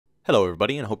Hello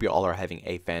everybody, and I hope you all are having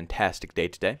a fantastic day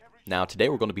today. Now today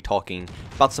we're going to be talking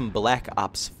about some Black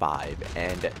Ops 5,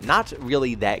 and not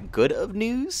really that good of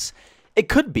news. It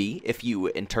could be if you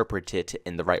interpret it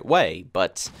in the right way,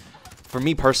 but for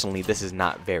me personally this is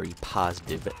not very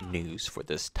positive news for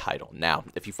this title. Now,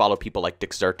 if you follow people like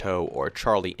Dixerto or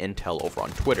Charlie Intel over on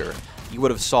Twitter, you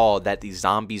would have saw that the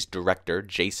Zombies director,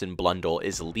 Jason Blundell,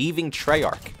 is leaving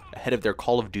Treyarch ahead of their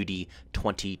Call of Duty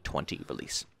 2020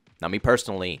 release. Now, me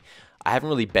personally, I haven't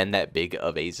really been that big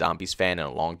of a Zombies fan in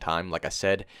a long time. Like I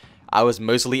said, I was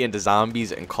mostly into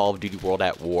Zombies and Call of Duty World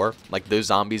at War. Like, those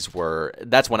Zombies were...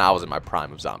 That's when I was in my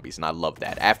prime of Zombies, and I loved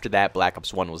that. After that, Black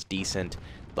Ops 1 was decent.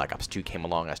 Black Ops 2 came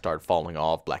along, I started falling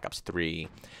off. Black Ops 3,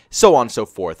 so on and so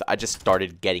forth. I just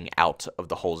started getting out of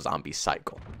the whole zombie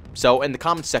cycle. So, in the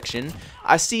comments section,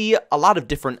 I see a lot of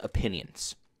different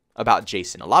opinions about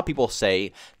Jason. A lot of people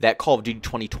say that Call of Duty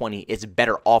 2020 is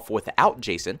better off without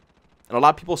Jason. And a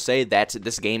lot of people say that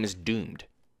this game is doomed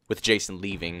with Jason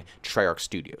leaving Treyarch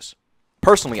Studios.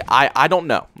 Personally, I don't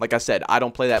know. Like I said, I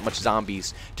don't play that much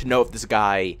Zombies to know if this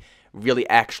guy really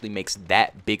actually makes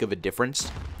that big of a difference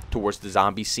towards the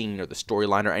zombie scene or the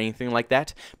storyline or anything like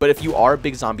that. But if you are a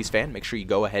big Zombies fan, make sure you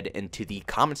go ahead into the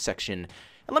comments section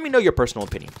and let me know your personal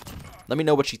opinion. Let me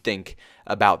know what you think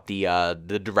about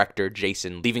the director,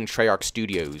 Jason, leaving Treyarch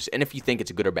Studios, and if you think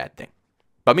it's a good or bad thing.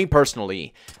 But me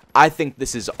personally, I think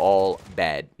this is all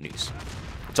bad news.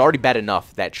 It's already bad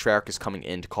enough that Treyarch is coming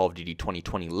into Call of Duty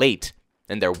 2020 late,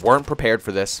 and they weren't prepared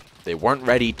for this. They weren't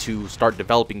ready to start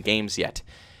developing games yet,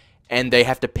 and they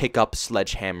have to pick up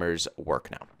Sledgehammer's work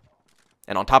now.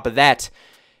 And on top of that,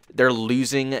 they're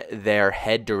losing their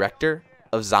head director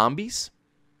of Zombies.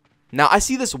 Now, I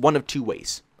see this one of two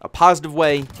ways, a positive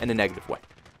way and a negative way.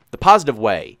 The positive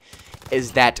way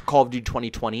is that Call of Duty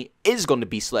 2020 is going to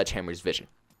be Sledgehammer's vision.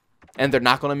 And they're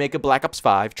not going to make a Black Ops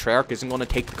 5. Treyarch isn't going to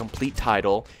take the complete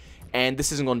title. And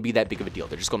this isn't going to be that big of a deal.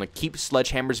 They're just going to keep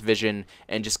Sledgehammer's vision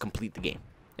and just complete the game.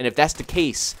 And if that's the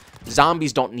case,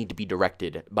 Zombies don't need to be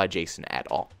directed by Jason at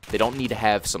all. They don't need to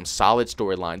have some solid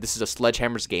storyline. This is a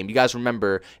Sledgehammer's game. You guys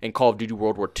remember in Call of Duty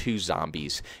World War II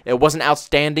Zombies. It wasn't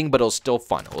outstanding, but it was still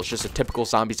fun. It was just a typical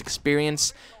Zombies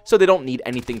experience, so they don't need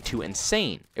anything too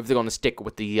insane if they're going to stick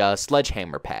with the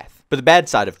Sledgehammer path. But the bad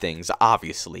side of things,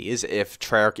 obviously, is if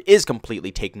Treyarch is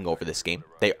completely taking over this game.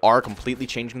 They are completely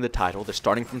changing the title. They're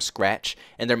starting from scratch,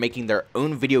 and they're making their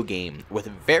own video game with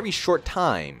a very short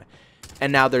time.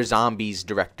 And now their Zombies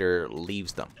director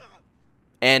leaves them.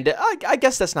 And I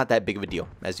guess that's not that big of a deal.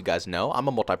 As you guys know, I'm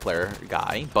a multiplayer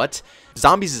guy, but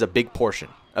Zombies is a big portion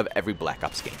of every Black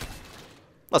Ops game.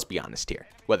 Let's be honest here.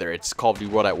 Whether it's Call of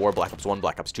Duty World at War, Black Ops 1,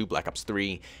 Black Ops 2, Black Ops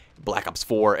 3, Black Ops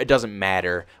 4, it doesn't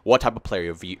matter what type of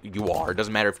player you are. It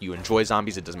doesn't matter if you enjoy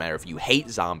Zombies. It doesn't matter if you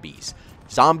hate Zombies.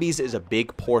 Zombies is a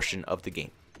big portion of the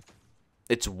game.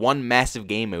 It's one massive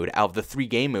game mode out of the 3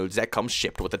 game modes that comes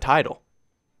shipped with the title.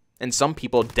 And some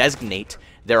people designate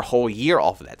their whole year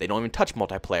off of that. They don't even touch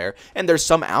multiplayer. And there's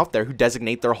some out there who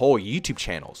designate their whole YouTube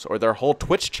channels or their whole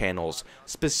Twitch channels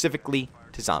specifically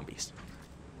to Zombies.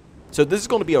 So this is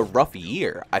going to be a rough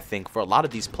year, I think, for a lot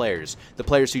of these players. The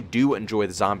players who do enjoy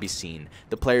the zombie scene.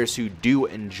 The players who do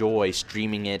enjoy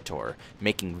streaming it or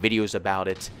making videos about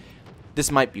it.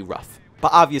 This might be rough.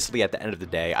 But obviously, at the end of the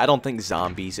day, I don't think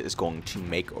Zombies is going to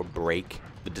make or break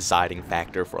the deciding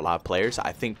factor for a lot of players.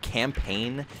 I think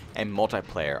campaign and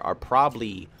multiplayer are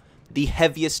probably the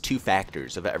heaviest 2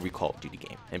 factors of every Call of Duty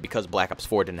game. And because Black Ops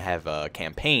 4 didn't have a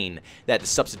campaign, they had to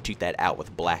substitute that out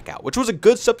with Blackout, which was a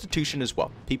good substitution as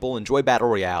well. People enjoy Battle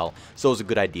Royale, so it was a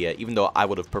good idea, even though I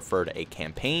would have preferred a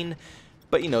campaign.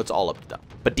 But, you know, it's all up to them.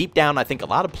 But deep down, I think a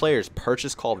lot of players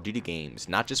purchase Call of Duty games,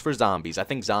 not just for Zombies. I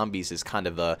think Zombies is kind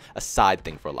of a side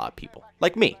thing for a lot of people.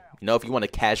 Like me. You know, if you want to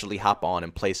casually hop on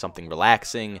and play something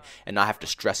relaxing and not have to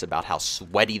stress about how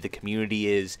sweaty the community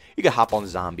is, you can hop on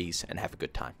Zombies and have a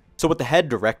good time. So with the head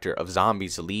director of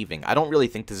Zombies leaving, I don't really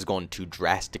think this is going to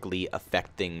drastically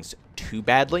affect things too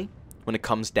badly when it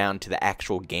comes down to the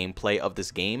actual gameplay of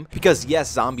this game. Because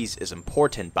yes, Zombies is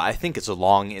important, but I think as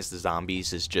long as the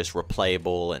Zombies is just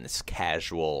replayable and it's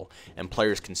casual and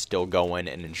players can still go in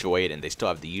and enjoy it and they still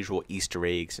have the usual Easter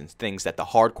eggs and things that the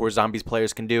hardcore Zombies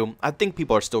players can do, I think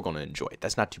people are still going to enjoy it.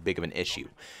 That's not too big of an issue.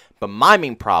 But my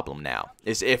main problem now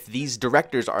is if these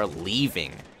directors are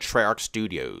leaving Treyarch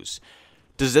Studios,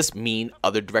 does this mean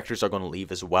other directors are going to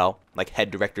leave as well? Like head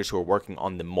directors who are working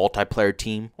on the multiplayer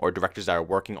team or directors that are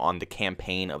working on the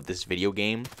campaign of this video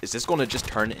game? Is this going to just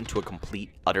turn into a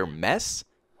complete, utter mess?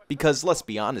 Because let's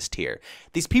be honest here,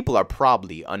 these people are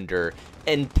probably under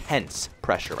intense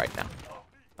pressure right now.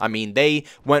 I mean, they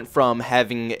went from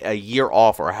having a year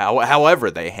off, or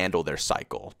however they handle their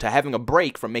cycle, to having a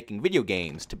break from making video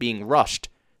games, to being rushed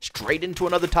straight into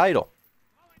another title.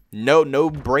 No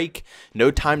break,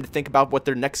 no time to think about what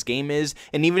their next game is,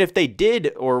 and even if they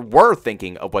did or were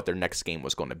thinking of what their next game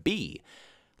was going to be,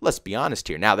 let's be honest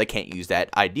here, now they can't use that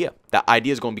idea. That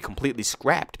idea is going to be completely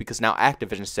scrapped because now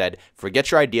Activision said,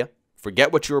 forget your idea,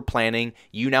 forget what you were planning,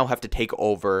 you now have to take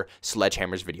over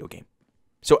Sledgehammer's video game.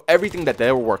 So everything that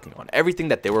they were working on, everything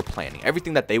that they were planning,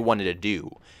 everything that they wanted to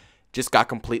do just got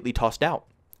completely tossed out.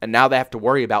 And now they have to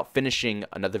worry about finishing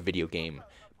another video game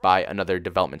by another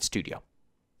development studio.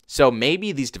 So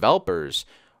maybe these developers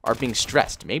are being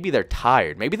stressed. Maybe they're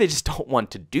tired. Maybe they just don't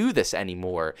want to do this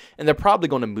anymore. And they're probably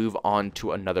going to move on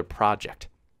to another project.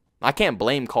 I can't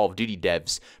blame Call of Duty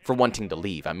devs for wanting to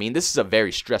leave. I mean, this is a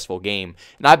very stressful game,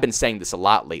 and I've been saying this a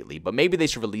lot lately, but maybe they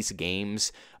should release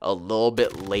games a little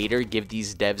bit later, give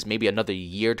these devs maybe another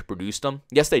year to produce them.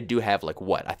 Yes, they do have, like,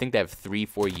 what? I think they have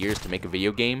 3-4 years to make a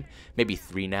video game. Maybe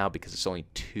 3 now because it's only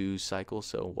 2 cycles,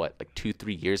 so what, like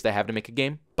 2-3 years they have to make a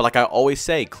game? But like I always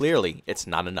say, clearly, it's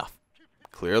not enough.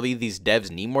 Clearly, these devs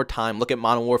need more time. Look at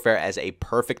Modern Warfare as a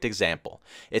perfect example.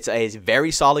 It's a very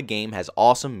solid game, has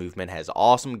awesome movement, has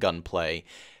awesome gunplay,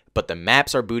 but the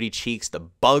maps are booty cheeks, the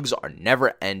bugs are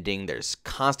never ending, there's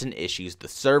constant issues, the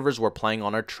servers we're playing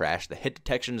on are trash, the hit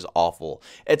detection is awful.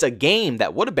 It's a game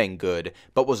that would have been good,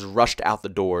 but was rushed out the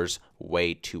doors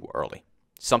way too early.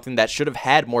 Something that should have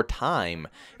had more time,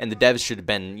 and the devs should have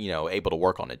been, able to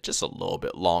work on it just a little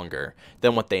bit longer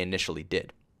than what they initially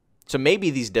did. So maybe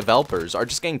these developers are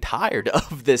just getting tired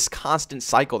of this constant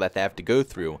cycle that they have to go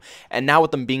through. And now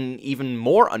with them being even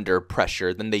more under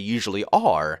pressure than they usually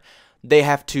are, they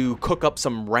have to cook up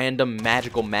some random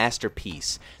magical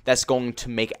masterpiece that's going to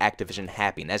make Activision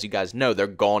happy. And as you guys know, they're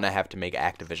going to have to make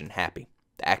Activision happy.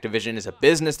 Activision is a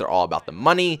business, they're all about the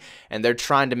money, and they're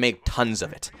trying to make tons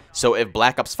of it. So if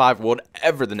Black Ops 5,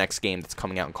 whatever the next game that's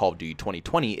coming out in Call of Duty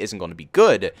 2020 isn't going to be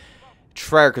good,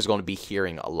 Treyarch is going to be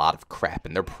hearing a lot of crap,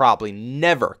 and they're probably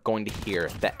never going to hear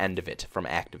the end of it from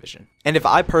Activision. And if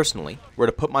I personally were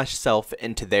to put myself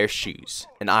into their shoes,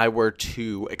 and I were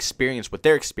to experience what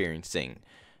they're experiencing,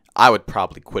 I would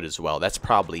probably quit as well. That's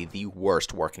probably the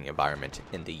worst working environment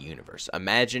in the universe.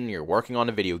 Imagine you're working on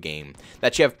a video game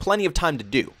that you have plenty of time to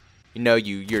do.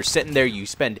 You're sitting there, you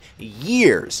spend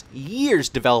years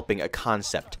developing a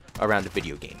concept around a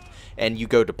video game. And you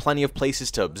go to plenty of places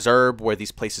to observe where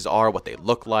these places are, what they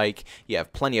look like. You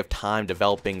have plenty of time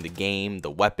developing the game,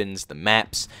 the weapons, the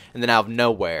maps. And then out of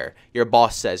nowhere, your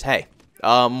boss says, hey,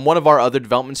 one of our other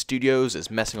development studios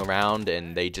is messing around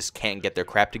and they just can't get their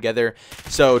crap together.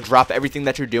 So drop everything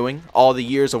that you're doing, all the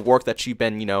years of work that you've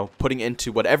been, putting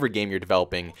into whatever game you're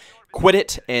developing, quit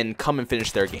it and come and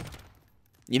finish their game.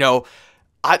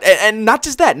 And not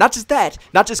just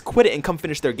quit it and come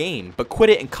finish their game, but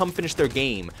quit it and come finish their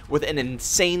game with an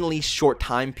insanely short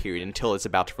time period until it's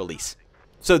about to release.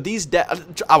 So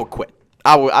I would quit.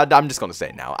 I'm just going to say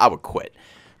it now. I would quit.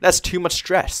 That's too much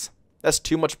stress. That's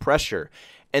too much pressure.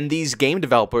 And these game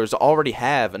developers already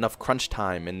have enough crunch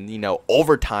time and,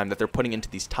 overtime that they're putting into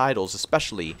these titles,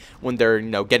 especially when they're,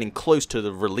 getting close to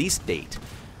the release date.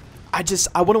 I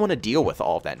wouldn't want to deal with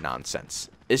all of that nonsense.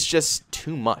 It's just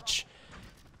too much.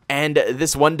 And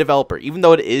this one developer, even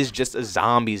though it is just a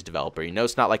zombies developer,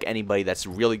 it's not like anybody that's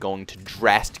really going to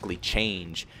drastically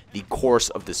change the course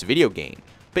of this video game.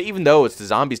 But even though it's the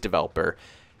zombies developer,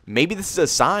 maybe this is a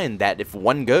sign that if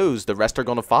one goes, the rest are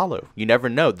going to follow. You never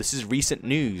know. This is recent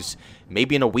news.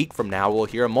 Maybe in a week from now, we'll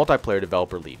hear a multiplayer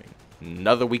developer leaving.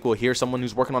 Another week, we'll hear someone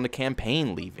who's working on the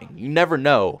campaign leaving. You never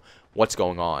know what's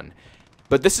going on.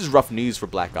 But this is rough news for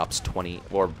Black Ops 20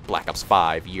 or Black Ops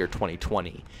 5 year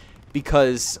 2020.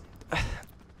 Because,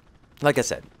 like I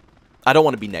said, I don't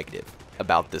want to be negative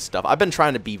about this stuff. I've been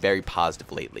trying to be very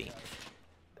positive lately.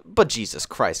 But Jesus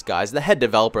Christ, guys, the head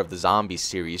developer of the Zombies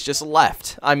series just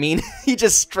left. I mean, he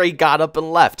just straight got up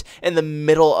and left in the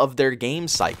middle of their game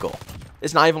cycle.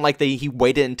 It's not even like he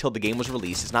waited until the game was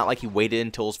released. It's not like he waited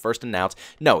until it was first announced.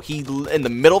 No, in the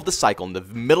middle of the cycle, in the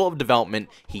middle of development,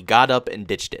 he got up and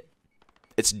ditched it.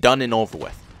 It's done and over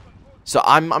with. So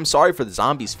I'm sorry for the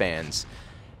Zombies fans,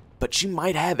 but you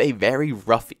might have a very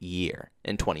rough year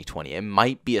in 2020. It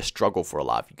might be a struggle for a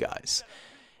lot of you guys.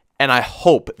 And I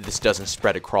hope this doesn't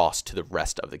spread across to the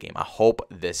rest of the game. I hope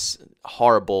this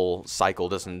horrible cycle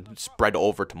doesn't spread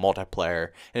over to multiplayer,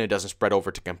 and it doesn't spread over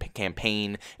to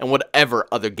campaign, and whatever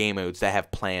other game modes they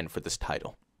have planned for this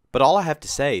title. But all I have to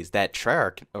say is that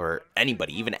Treyarch, or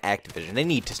anybody, even Activision, they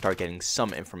need to start getting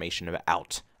some information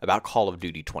about Call of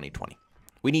Duty 2020.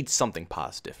 We need something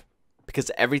positive.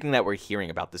 Because everything that we're hearing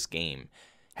about this game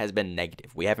has been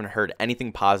negative. We haven't heard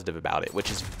anything positive about it,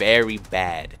 which is very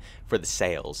bad for the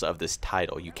sales of this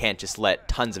title. You can't just let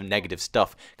tons of negative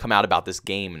stuff come out about this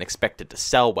game and expect it to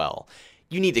sell well.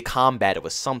 You need to combat it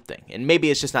with something, and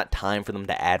maybe it's just not time for them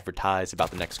to advertise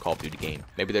about the next Call of Duty game.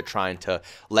 Maybe they're trying to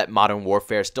let Modern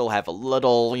Warfare still have a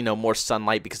little, more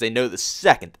sunlight, because they know the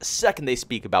second they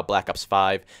speak about Black Ops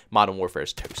 5, Modern Warfare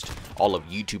is toast. All of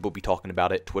YouTube will be talking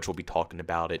about it, Twitch will be talking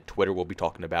about it, Twitter will be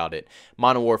talking about it.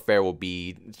 Modern Warfare will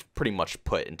be pretty much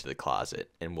put into the closet,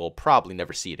 and we'll probably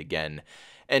never see it again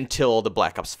until the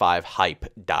Black Ops 5 hype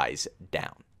dies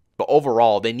down. But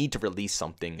overall, they need to release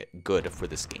something good for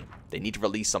this game. They need to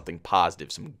release something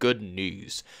positive, some good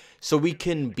news, so we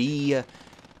can be,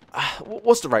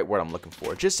 what's the right word I'm looking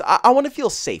for? Just, I want to feel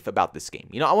safe about this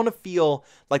game. I want to feel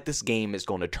like this game is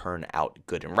going to turn out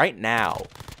good. And right now,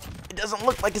 it doesn't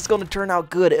look like it's going to turn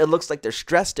out good. It looks like they're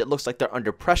stressed, it looks like they're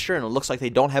under pressure, and it looks like they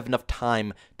don't have enough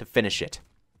time to finish it,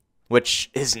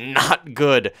 which is not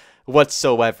good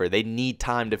whatsoever. They need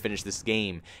time to finish this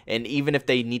game, and even if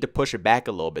they need to push it back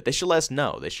a little bit, they should let us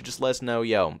know. They should just let us know,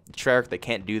 yo, Treyarch, they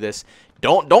can't do this.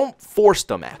 Don't force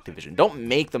them, Activision. Don't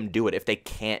make them do it if they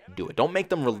can't do it. Don't make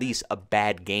them release a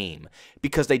bad game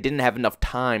because they didn't have enough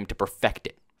time to perfect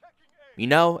it.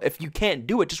 If you can't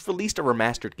do it, just release a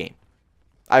remastered game.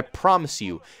 I promise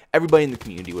you, everybody in the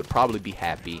community would probably be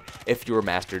happy if you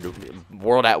remastered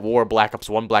World at War, Black Ops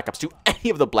 1, Black Ops 2, any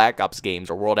of the Black Ops games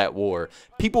or World at War,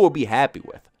 people will be happy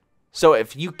with. So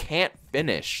if you can't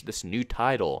finish this new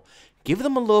title, give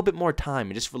them a little bit more time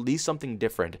and just release something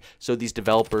different so these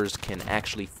developers can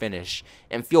actually finish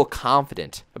and feel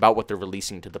confident about what they're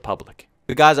releasing to the public.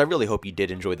 But guys, I really hope you did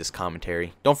enjoy this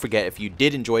commentary. Don't forget, if you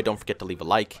did enjoy, don't forget to leave a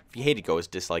like. If you hated, go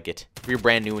dislike it. If you're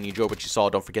brand new and you enjoyed what you saw,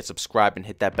 don't forget to subscribe and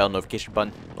hit that bell notification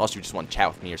button. And also, you just want to chat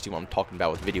with me or see what I'm talking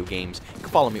about with video games, you can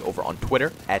follow me over on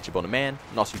Twitter, @JbowenDaMan.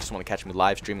 And also, you just want to catch me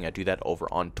live streaming, I do that over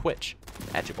on Twitch,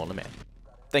 @JbowenDaMan.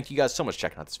 Thank you guys so much for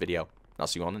checking out this video, and I'll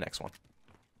see you on the next one.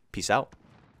 Peace out.